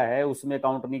मीडिया है उसमें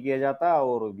काउंट नहीं किया जाता,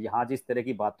 और यहाँ जिस तरह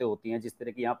की बातें होती हैं, जिस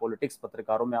तरह की यहाँ पॉलिटिक्स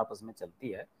पत्रकारों में आपस में चलती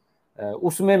है,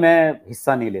 उसमें मैं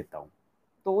हिस्सा नहीं लेता हूँ।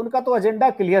 तो उनका तो एजेंडा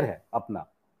क्लियर है अपना।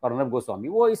 अर्नब गोस्वामी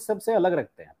वो इस सब से अलग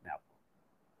रखते हैं अपने आप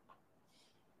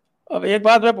अब एक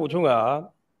बात मैं पूछूंगा,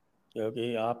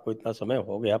 क्योंकि आपको इतना समय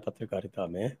हो गया पत्रकारिता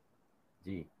में, को।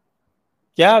 जी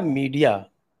क्या मीडिया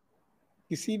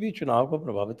किसी भी चुनाव को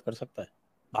प्रभावित कर सकता है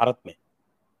भारत में?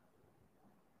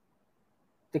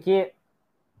 देखिए,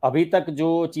 अभी तक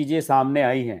जो चीजें सामने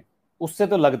आई हैं उससे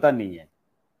तो लगता नहीं है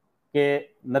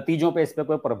कि नतीजों पे इस पे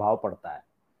कोई प्रभाव पड़ता है।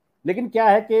 लेकिन क्या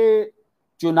है कि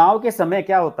चुनाव के समय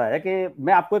क्या होता है कि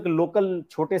मैं आपको एक लोकल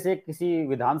छोटे से किसी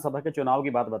विधानसभा के चुनाव की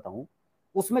बात बताऊं।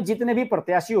 उसमें जितने भी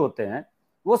प्रत्याशी होते हैं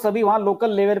वो सभी वहां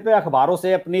लोकल लेवल पे अखबारों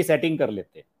से अपनी सेटिंग कर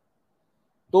लेते हैं।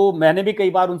 तो मैंने भी कई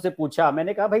बार उनसे पूछा,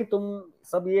 मैंने कहा भाई तुम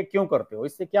सब ये क्यों करते हो,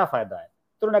 इससे क्या फायदा है?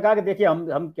 तो उन्होंने कहा कि देखिए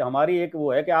हम हमारी एक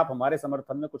वो है कि आप हमारे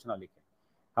समर्थन में कुछ ना लिखें।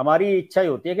 हमारी इच्छा ही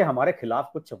होती है कि हमारे खिलाफ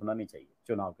कुछ छपना नहीं चाहिए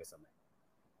चुनाव के समय।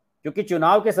 क्योंकि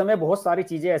चुनाव के समय बहुत सारी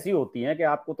चीजें ऐसी होती हैं कि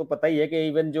आपको तो पता ही है कि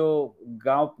इवन जो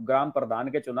गांव ग्राम प्रधान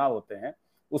के चुनाव होते हैं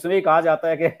उसमें ही कहा जाता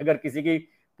है कि अगर किसी की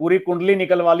पूरी कुंडली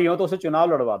निकलवाली हो तो उसे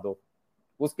चुनाव लड़वा दो।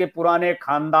 उसके पुराने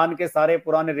खानदान के सारे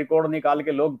पुराने रिकॉर्ड निकाल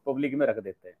के लोग पब्लिक में रख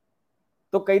देते हैं।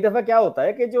 तो कई दफा क्या होता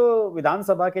है कि जो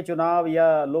विधानसभा के चुनाव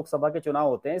या लोकसभा के चुनाव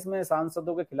होते हैं इसमें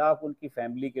सांसदों के खिलाफ उनकी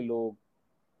फैमिली के लोग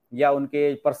या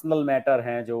उनके पर्सनल मैटर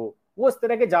हैं जो, वो इस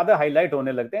तरह के ज्यादा हाईलाइट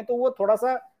होने लगते हैं। तो वो थोड़ा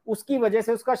सा उसकी वजह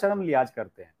से उसका शर्म लिहाज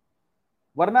करते हैं।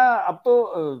 वरना अब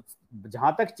तो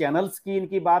जहां तक चैनल्स की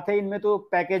इनकी बात है, इनमें तो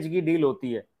पैकेज की डील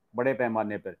होती है बड़े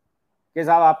पैमाने पर, कि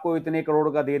साहब आपको इतने करोड़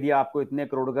का दे दिया, आपको इतने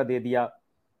करोड़ का दे दिया।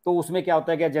 तो उसमें क्या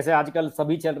होता है कि जैसे आजकल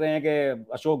सभी चल रहे हैं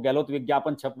कि अशोक गहलोत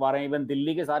विज्ञापन छपवा रहे हैं, इवन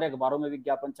दिल्ली के सारे अखबारों में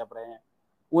विज्ञापन छप रहे हैं।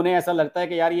 उन्हें ऐसा लगता है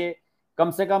कि यार ये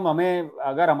कम से कम हमें,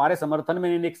 अगर हमारे समर्थन में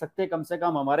नहीं लिख सकते, कम से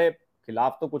कम हमारे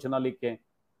खिलाफ तो कुछ ना लिखें।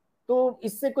 तो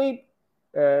इससे कोई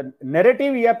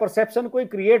नैरेटिव या परसेप्शन कोई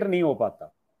क्रिएट नहीं हो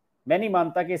पाता। मैं नहीं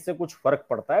मानता कि इससे कुछ फर्क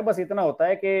पड़ता है। बस इतना होता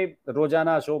है कि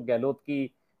रोजाना अशोक गहलोत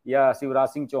की या शिवराज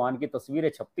सिंह चौहान की तस्वीरें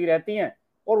छपती रहती हैं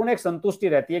और उन्हें एक संतुष्टि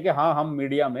रहती है कि हाँ हम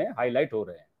मीडिया में हाईलाइट हो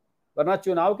रहे हैं। वरना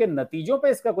चुनाव के नतीजों पे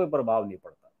इसका कोई प्रभाव नहीं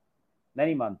पड़ता। मैं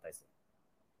नहीं मानता इसे।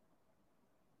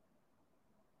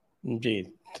 जी।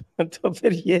 तो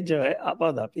फिर ये जो है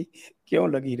आपाधापी क्यों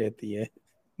लगी रहती है?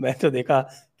 मैं तो देखा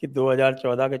कि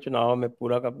 2014 के चुनाव में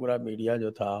पूरा का पूरा मीडिया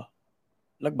जो था,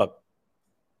 लगभग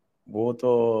वो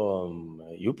तो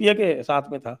यूपीए के साथ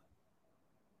में था,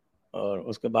 और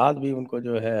उसके बाद भी उनको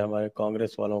जो है हमारे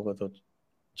कांग्रेस वालों को तो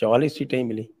 44 सीटें ही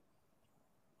मिली।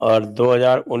 और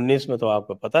 2019 में तो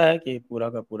आपको पता है कि पूरा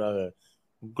का पूरा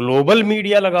ग्लोबल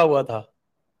मीडिया लगा हुआ था।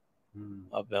 हम्म।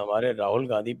 अब हमारे राहुल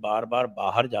गांधी बार बार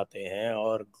बाहर जाते हैं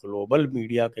और ग्लोबल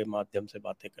मीडिया के माध्यम से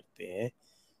बातें करते हैं,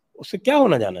 उससे क्या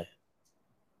होना जाना है?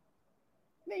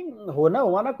 नहीं, होना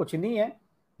हुआ ना कुछ नहीं है।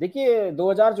 देखिए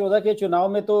 2014 के चुनाव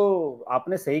में तो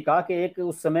आपने सही कहा कि एक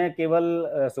उस समय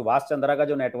केवल सुभाष चंद्रा का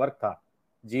जो नेटवर्क था,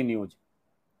 जी न्यूज,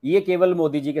 ये केवल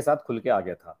मोदी जी के साथ खुल के आ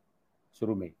गया था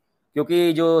शुरू में।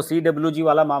 क्योंकि जो CWG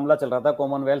वाला मामला चल रहा था,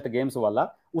 कॉमनवेल्थ गेम्स वाला,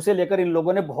 उसे लेकर इन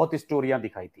लोगों ने बहुत स्टोरियां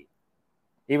दिखाई थी।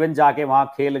 इवन जाके वहाँ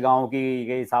खेल गांव की,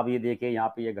 ये साहब ये देखे यहाँ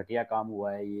पे ये घटिया काम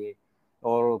हुआ है ये।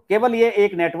 और केवल ये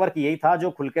एक नेटवर्क यही था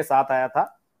जो खुल के साथ आया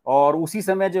था। और उसी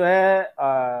समय जो है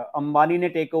अंबानी ने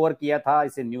टेक ओवर किया था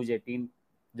इसे, न्यूज 18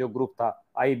 जो ग्रुप था,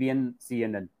 IBN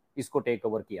CNN, इसको टेक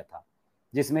ओवर किया था,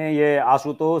 जिसमें ये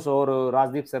आशुतोष और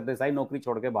राजदीप सरदेसाई नौकरी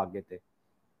छोड़ के भाग गए थे।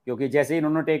 क्योंकि जैसे ही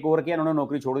इन्होंने टेक ओवर किया, इन्होंने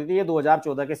नौकरी छोड़ दी थी। ये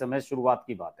 2014 के समय शुरुआत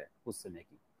की बात है, उस समय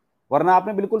की। वरना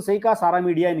आपने बिल्कुल सही कहा, सारा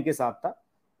मीडिया इनके साथ था।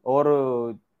 और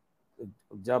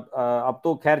जब अब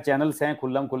तो खैर चैनल्स हैं,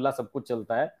 खुल्लम खुल्ला सब कुछ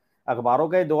चलता है। अखबारों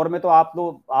के दौर में तो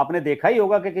आपने देखा ही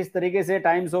होगा कि किस तरीके से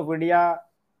Times of India,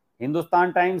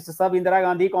 Hindustan Times, सब इंदिरा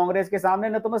गांधी कांग्रेस के सामने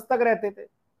नतमस्तक रहते थे।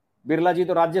 बिरला जी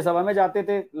तो राज्यसभा में जाते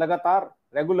थे लगातार,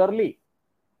 रेगुलरली।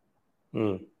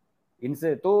 हम्म।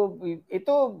 इनसे तो ये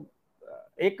तो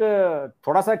एक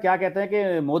थोड़ा सा क्या कहते हैं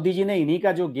कि मोदी जी ने इन्हीं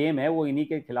का जो गेम है वो इन्हीं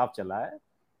के खिलाफ चला है।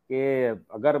 कि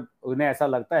अगर उन्हें ऐसा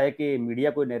लगता है कि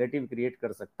मीडिया कोई नैरेटिव क्रिएट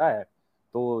कर सकता है,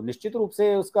 तो निश्चित रूप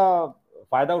से उसका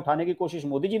फायदा उठाने की कोशिश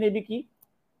मोदी जी ने भी की।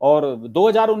 और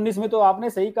 2019 में तो आपने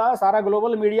सही कहा, सारा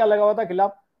ग्लोबल मीडिया लगा हुआ था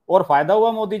खिलाफ, और फायदा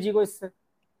हुआ मोदी जी को इससे,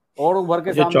 और उभर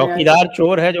के जो सामने आए। चौकीदार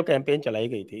चोर है जो कैंपेन चलाई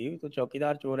गई थी, तो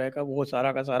चौकीदार चोर है का वो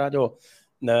सारा का सारा जो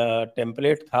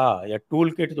टेम्पलेट था या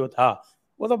टूल किट जो था,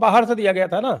 वो तो बाहर से दिया गया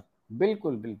था ना।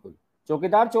 बिल्कुल बिल्कुल।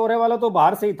 चौकीदार चौरे वाला तो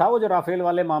बाहर से ही था, वो जो राफेल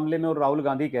वाले मामले में और राहुल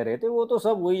गांधी कह रहे थे, वो तो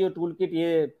सब वही जो टूल किट,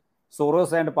 ये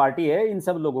सोरोस एंड पार्टी है, इन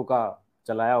सब लोगों का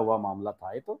चलाया हुआ मामला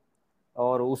था ये तो।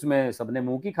 और उसमें सबने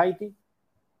मुंह की खाई थी,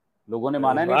 लोगों ने तो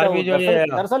माना इस नहीं था। बार भी जो दरअसल ये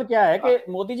दरअसल क्या है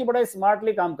कि मोदी जी बड़ा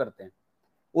स्मार्टली काम करते हैं।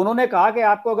 उन्होंने कहा कि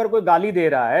आपको अगर कोई गाली दे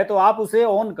रहा है तो आप उसे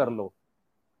ऑन कर लो।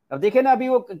 अब देखिए ना, अभी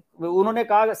वो उन्होंने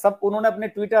कहा, सब उन्होंने अपने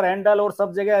ट्विटर हैंडल और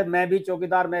सब जगह मैं भी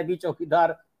चौकीदार, मैं भी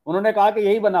चौकीदार, उन्होंने कहा कि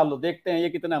यही बना लो, देखते हैं ये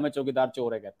कितने हमें चौकीदार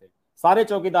चोर है, कहते हैं सारे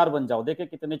चौकीदार बन जाओ, देखे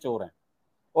कितने चोर हैं।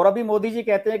 और अभी मोदी जी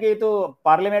कहते हैं कि ये तो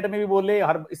पार्लियामेंट में भी बोले,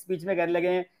 हर स्पीच में कहने लगे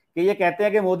हैं कि ये कहते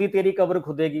हैं कि मोदी तेरी कब्र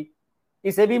खुदेगी।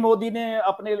 इसे भी मोदी ने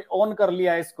अपने ऑन कर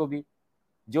लिया है, इसको भी।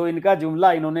 जो इनका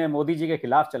जुमला इन्होंने मोदी जी के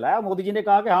खिलाफ चलाया, मोदी जी ने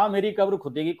कहा कि हाँ मेरी कब्र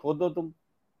खुदेगी, खोद दो तुम।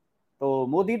 तो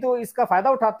मोदी तो इसका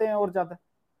फायदा उठाते हैं और ज्यादा।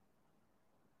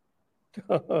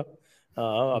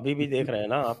 हाँ, अभी भी देख रहे हैं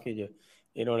ना आपकी जो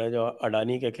इन्होंने जो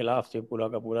अडानी के खिलाफ जो पूरा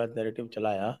का पूरा नैरेटिव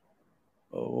चलाया,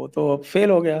 वो तो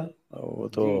फेल हो गया। वो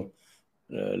तो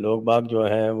जी। लोग बाग जो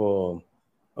हैं वो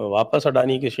वापस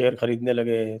अडानी के शेयर खरीदने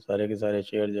लगे, सारे के सारे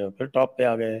शेयर जो फिर टॉप पे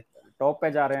आ गए। टॉप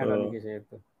पे जा रहे हैं अडानी तो के शेयर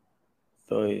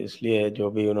तो। इसलिए जो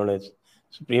भी उन्होंने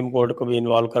सुप्रीम कोर्ट को भी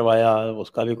इन्वॉल्व करवाया,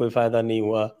 उसका भी कोई फायदा नहीं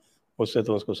हुआ। उससे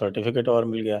तो उसको सर्टिफिकेट और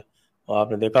मिल गया। और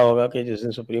आपने देखा होगा कि जिस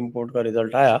दिन सुप्रीम कोर्ट का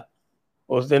रिजल्ट आया,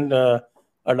 उस दिन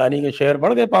अडानी के शेयर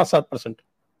बढ़ गए 5-7%।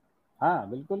 हाँ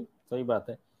बिल्कुल सही बात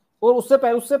है। और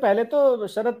उससे पहले तो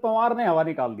शरद पवार ने हवा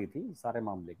निकाल दी थी सारे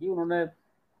मामले की। उन्होंने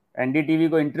NDTV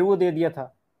को इंटरव्यू दे दिया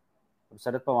था,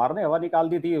 शरद पवार ने हवा निकाल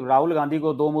दी थी। राहुल गांधी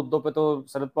को दो मुद्दों पे तो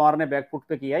शरद पवार ने बैकफुट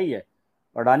पे किया ही है,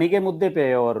 अडानी के मुद्दे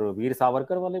पे और वीर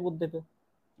सावरकर वाले मुद्दे पे।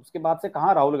 उसके बाद से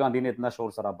कहाँ राहुल गांधी ने इतना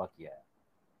शोर शराबा किया है।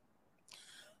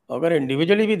 अगर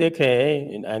इंडिविजुअली भी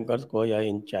देखें इन एंकर्स को या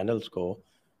इन चैनल्स को,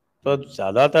 तो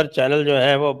ज़्यादातर चैनल जो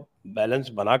हैं वो बैलेंस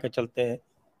बना के चलते हैं।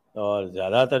 और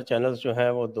ज़्यादातर चैनल्स जो हैं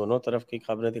वो दोनों तरफ की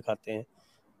खबरें दिखाते हैं।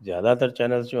 ज़्यादातर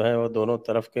चैनल्स जो हैं वो दोनों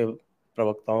तरफ के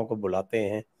प्रवक्ताओं को बुलाते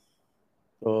हैं।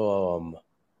 तो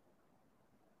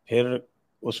फिर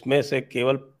उसमें से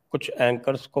केवल कुछ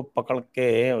एंकर्स को पकड़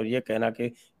के और ये कहना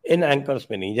कि इन एंकर्स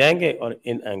में नहीं जाएंगे और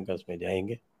इन एंकर्स में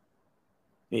जाएंगे,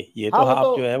 तो ये तो हाँ वो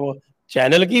तो, आप जो है वो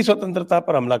चैनल की स्वतंत्रता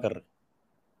पर हमला कर रहे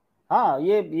हाँ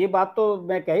ये बात तो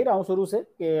मैं कह ही रहा हूँ शुरू से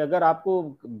कि अगर आपको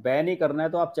बैन ही करना है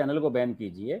तो आप चैनल को बैन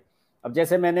कीजिए। अब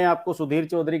जैसे मैंने आपको सुधीर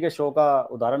चौधरी के शो का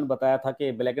उदाहरण बताया था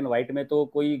कि ब्लैक एंड व्हाइट में तो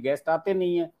कोई गेस्ट आते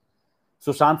नहीं है।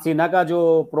 सुशांत सिन्हा का जो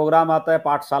प्रोग्राम आता है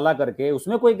पाठशाला करके,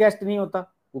 उसमें कोई गेस्ट नहीं होता,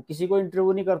 वो किसी को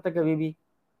इंटरव्यू नहीं करते कभी भी।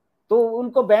 तो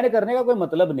उनको बैन करने का कोई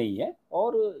मतलब नहीं है।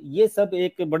 और ये सब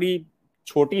एक बड़ी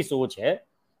छोटी सोच है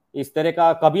इस तरह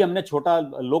का कभी हमने छोटा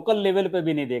लोकल लेवल पे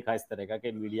भी नहीं देखा इस तरह का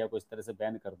कि मीडिया को इस तरह से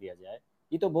बैन कर दिया जाए।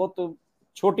 ये तो बहुत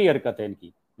छोटी हरकत है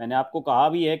इनकी। मैंने आपको कहा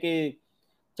भी है कि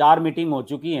 4 मीटिंग हो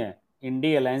चुकी हैं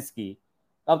इंडी अलायंस की,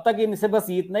 अब तक इनसे बस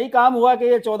इतना ही काम हुआ कि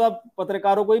ये 14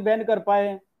 पत्रकारों को ही बैन कर पाए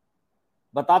हैं।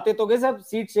 बताते तो गए सब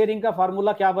सीट शेयरिंग का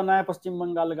फार्मूला क्या बना है पश्चिम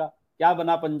बंगाल का, क्या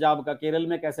बना पंजाब का, केरल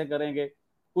में कैसे करेंगे,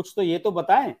 कुछ तो ये तो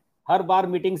बताएं। हर बार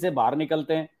मीटिंग से बाहर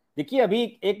निकलते हैं। देखिए अभी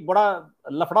एक बड़ा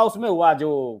लफड़ा उसमें हुआ,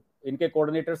 जो इनके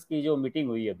कोऑर्डिनेटर्स की जो मीटिंग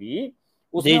हुई अभी,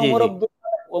 उसमें जी जी जी।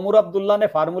 उमर अब्दुल्ला ने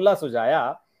फार्मूला सुझाया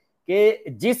कि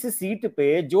जिस सीट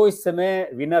पे जो इस समय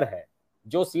विनर है,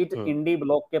 जो सीट हम्म। इंडी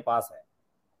ब्लॉक के पास है,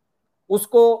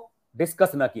 उसको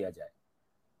डिस्कस ना किया जाए,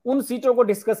 उन सीटों को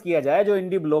डिस्कस किया जाए जो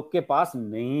इंडी ब्लॉक के पास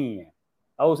नहीं है।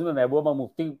 और उसमें महबूबा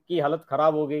मुफ्ती की हालत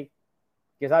खराब हो गई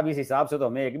कि साहब इस हिसाब से तो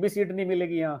हमें एक भी सीट नहीं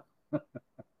मिलेगी यहाँ।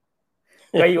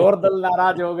 कई और दल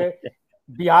नाराज हो गए,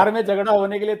 बिहार में झगड़ा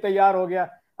होने के लिए तैयार हो गया।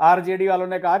 आरजेडी वालों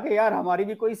ने कहा कि यार हमारी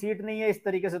भी कोई सीट नहीं है, इस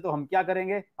तरीके से तो हम क्या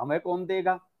करेंगे, हमें कौन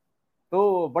देगा।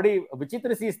 तो बड़ी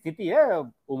विचित्र सी स्थिति है।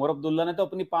 उमर अब्दुल्ला ने तो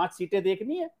अपनी 5 सीटें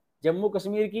देखनी है जम्मू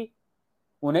कश्मीर की,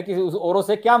 उन्हें किसी औरों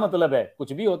से क्या मतलब है,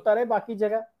 कुछ भी होता रहे बाकी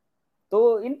जगह।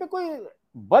 तो इन पे कोई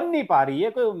बन नहीं पा रही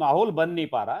है, कोई माहौल बन नहीं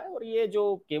पा रहा है। और ये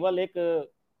जो केवल एक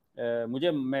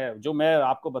मुझे मैं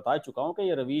आपको बता चुका हूं कि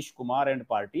ये रवीश कुमार एंड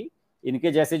पार्टी,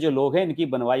 इनके जैसे जो लोग हैं इनकी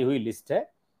बनवाई हुई लिस्ट है।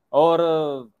 और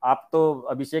आप तो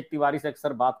अभिषेक तिवारी से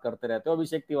अक्सर बात करते रहते हो,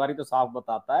 अभिषेक तिवारी तो साफ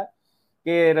बताता है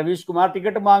कि रवीश कुमार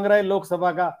टिकट मांग रहे हैं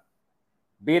लोकसभा का,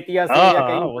 बेतिया से हाँ या हाँ,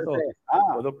 कहीं वो पर तो से। वो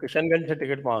हाँ तो किशनगंज से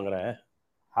टिकट मांग रहा है।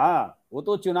 हाँ, वो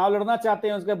तो चुनाव लड़ना चाहते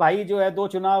हैं, उसके भाई जो है 2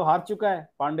 चुनाव हार चुका है,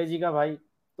 पांडे जी का भाई।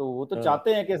 तो वो तो हाँ।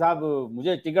 चाहते हैं कि साहब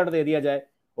मुझे टिकट दे दिया जाए।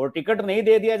 और टिकट नहीं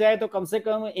दे दिया जाए तो कम से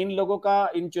कम इन लोगों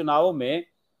का इन चुनावों में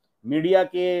मीडिया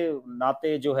के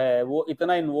नाते जो है वो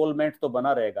इतना इन्वॉल्वमेंट तो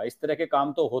बना रहेगा, इस तरह के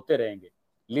काम तो होते रहेंगे,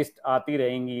 लिस्ट आती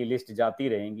रहेंगी, लिस्ट जाती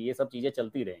रहेंगी, ये सब चीजें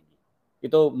चलती रहेंगी। ये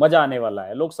तो मजा आने वाला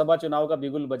है, लोकसभा चुनाव का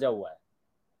बिगुल बजा हुआ है।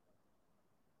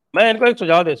 मैं इनको एक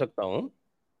सुझाव दे सकता हूँ,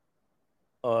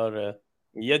 और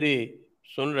यदि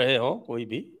सुन रहे हो कोई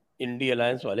भी इंडी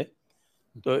अलायंस वाले,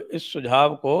 तो इस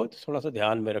सुझाव को थोड़ा सा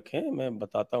ध्यान में रखें। मैं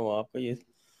बताता हूँ आपको, ये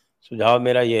सुझाव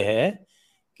मेरा ये है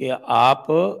कि आप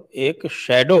एक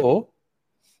शैडो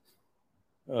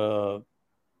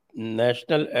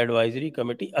नेशनल एडवाइजरी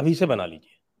कमेटी अभी से बना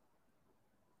लीजिए।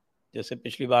 जैसे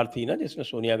पिछली बार थी ना, जिसमें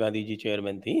सोनिया गांधी जी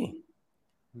चेयरमैन थी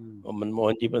और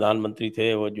मनमोहन जी प्रधानमंत्री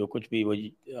थे, वो जो कुछ भी वो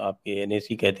आपके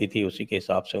एनएसी कहती थी उसी के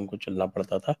हिसाब से उनको चलना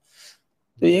पड़ता था।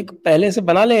 तो एक पहले से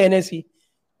बना ले एनएसी,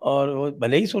 और वो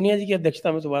भले ही सोनिया जी की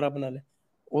अध्यक्षता में दोबारा बना ले।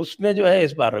 उसमें जो है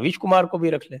इस बार रवीश कुमार को भी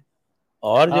रख ले,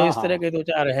 और जो हाँ इस तरह हाँ, के 2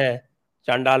 4 हैं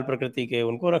चांडाल प्रकृति के,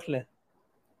 उनको रख ले।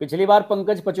 पिछली बार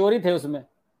पंकज पचौरी थे उसमें,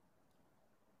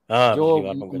 हाँ, जो पिछली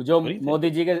बार पंकज जो चौधरी थे। मोदी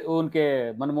जी के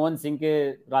उनके मनमोहन सिंह के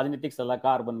राजनीतिक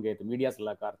सलाहकार बन गए थे, मीडिया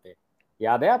सलाहकार थे।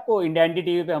 याद है आपको, इंडिया एनडी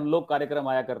टीवी पे हम लोग कार्यक्रम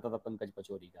आया करता था पंकज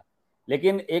पचौरी का।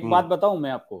 लेकिन एक बात हम्म। बताऊं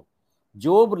मैं आपको,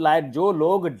 जो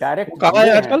लोग वो डायरेक्ट कहाँ है जुड़े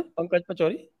हैं, आजकल पंकज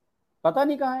पचौरी? पता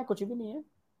नहीं कहाँ है, कुछ भी नहीं है।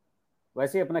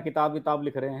 वैसे ही अपना किताब विताब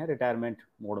लिख रहे हैं, रिटायरमेंट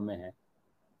मोड में है।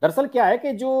 दरअसल क्या है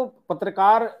कि जो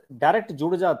पत्रकार डायरेक्ट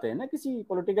जुड़ जाते हैं ना किसी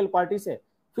पॉलिटिकल पार्टी से,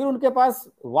 फिर उनके पास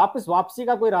वापसी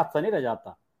का कोई रास्ता नहीं रह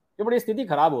जाता। ये बड़ी स्थिति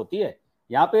खराब होती है।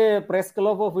 यहाँ पे प्रेस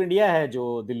क्लब ऑफ इंडिया है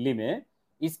जो दिल्ली में,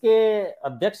 इसके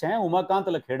अध्यक्ष हैं उमाकांत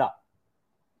लखेड़ा।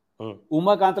 हम्म।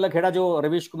 उमाकांत लखेड़ा जो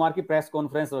रवीश कुमार की प्रेस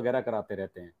कॉन्फ्रेंस वगैरह कराते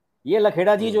रहते हैं। ये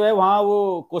लखेड़ा जी हम्म। जो है वहाँ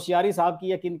वो कोश्यारी साहब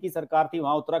की या किन की सरकार थी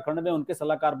वहाँ उत्तराखंड में, उनके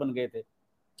सलाहकार बन गए थे,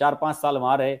 4 5 साल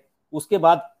वहां रहे। उसके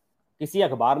बाद किसी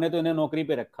अखबार ने तो इन्हें नौकरी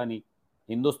पे रखा नहीं,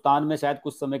 हिंदुस्तान में शायद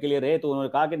कुछ समय के लिए रहे, तो उन्होंने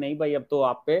कहा कि नहीं भाई अब तो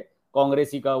आप पे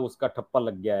कांग्रेसी का उसका ठप्पा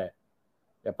लग गया है,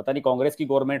 या पता नहीं कांग्रेस की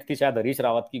गवर्नमेंट थी, शायद हरीश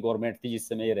रावत की गवर्नमेंट थी जिस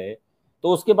समय ये रहे। तो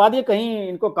उसके बाद ये कहीं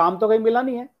इनको काम तो कहीं मिला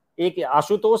नहीं है। एक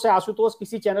आशुतोष है, आशुतोष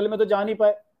किसी चैनल में तो जा नहीं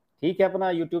पाए, ठीक है अपना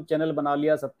यूट्यूब चैनल बना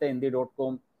लिया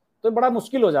सत्यहिंदी.com, तो बड़ा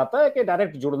मुश्किल हो जाता है कि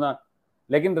डायरेक्ट जुड़ना।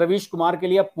 लेकिन रवीश कुमार के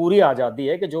लिए पूरी आजादी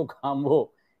है कि जो काम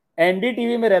वो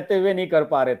एनडीटीवी में रहते हुए नहीं कर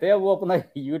पा रहे थे, वो अपना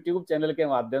यूट्यूब चैनल के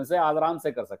माध्यम से आराम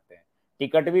से कर सकते हैं।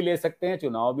 टिकट भी ले सकते हैं,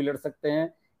 चुनाव भी लड़ सकते हैं,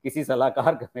 किसी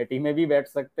सलाहकार कमेटी में भी बैठ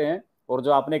सकते हैं। और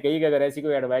जो आपने कही कि अगर ऐसी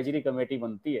कोई एडवाइजरी कमेटी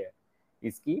बनती है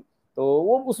इसकी, तो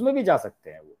वो उसमें भी जा सकते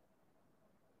हैं वो।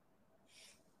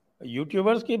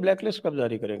 यूट्यूबर्स की ब्लैकलिस्ट कब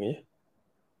जारी करेंगे?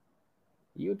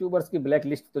 यूट्यूबर्स की ब्लैक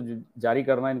लिस्ट तो जारी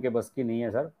करना इनके बस की नहीं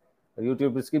है सर।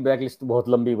 यूट्यूबर्स की ब्लैक लिस्ट बहुत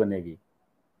लंबी बनेगी,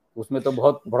 उसमें तो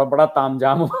बहुत बड़ा बड़ा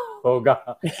तामझाम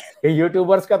होगा।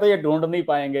 यूट्यूबर्स का तो ये ढूंढ नहीं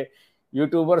पाएंगे।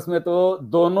 यूट्यूबर्स में तो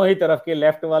दोनों ही तरफ के,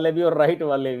 लेफ्ट वाले भी और राइट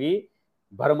वाले भी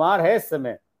भरमार है इस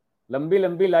समय। लंबी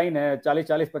लंबी लाइन है, 40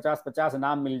 40 50 50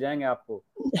 नाम मिल जाएंगे आपको।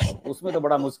 उसमें तो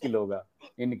बड़ा मुश्किल होगा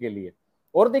इनके लिए।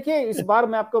 और देखिए इस बार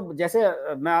मैं आपको, जैसे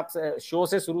मैं आपसे शो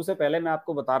से शुरू से पहले मैं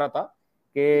आपको बता रहा था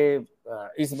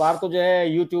कि इस बार तो जो है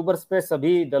यूट्यूबर्स पे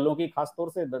सभी दलों की खासतौर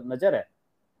से नजर है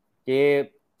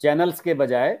कि चैनल्स के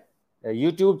बजाय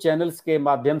यूट्यूब चैनल्स के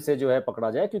माध्यम से जो है पकड़ा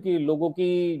जाए, क्योंकि लोगों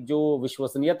की जो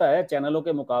विश्वसनीयता है चैनलों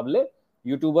के मुकाबले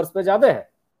यूट्यूबर्स पे ज्यादा है,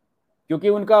 क्योंकि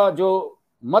उनका जो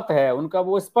मत है उनका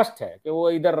वो स्पष्ट है कि वो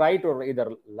इधर राइट और इधर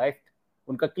लेफ्ट,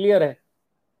 उनका क्लियर है।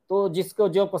 तो जिसको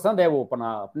जो पसंद है वो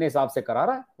अपना अपने हिसाब से करा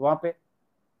रहा है वहां पे।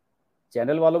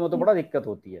 चैनल वालों में तो बड़ा दिक्कत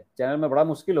होती है, चैनल में बड़ा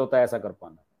मुश्किल होता है ऐसा कर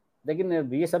पाना। लेकिन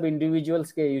ये सब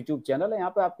इंडिविजुअल्स के यूट्यूब चैनल है, यहाँ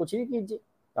पे आप कुछ भी कीजिए,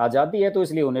 आज़ादी है, तो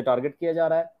इसलिए उन्हें टारगेट किया जा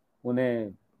रहा है,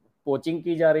 उन्हें कोचिंग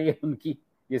की जा रही है उनकी,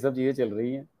 ये सब चीज़ें चल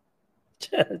रही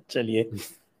हैं। चलिए।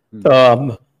 तो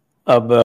हम्म। अब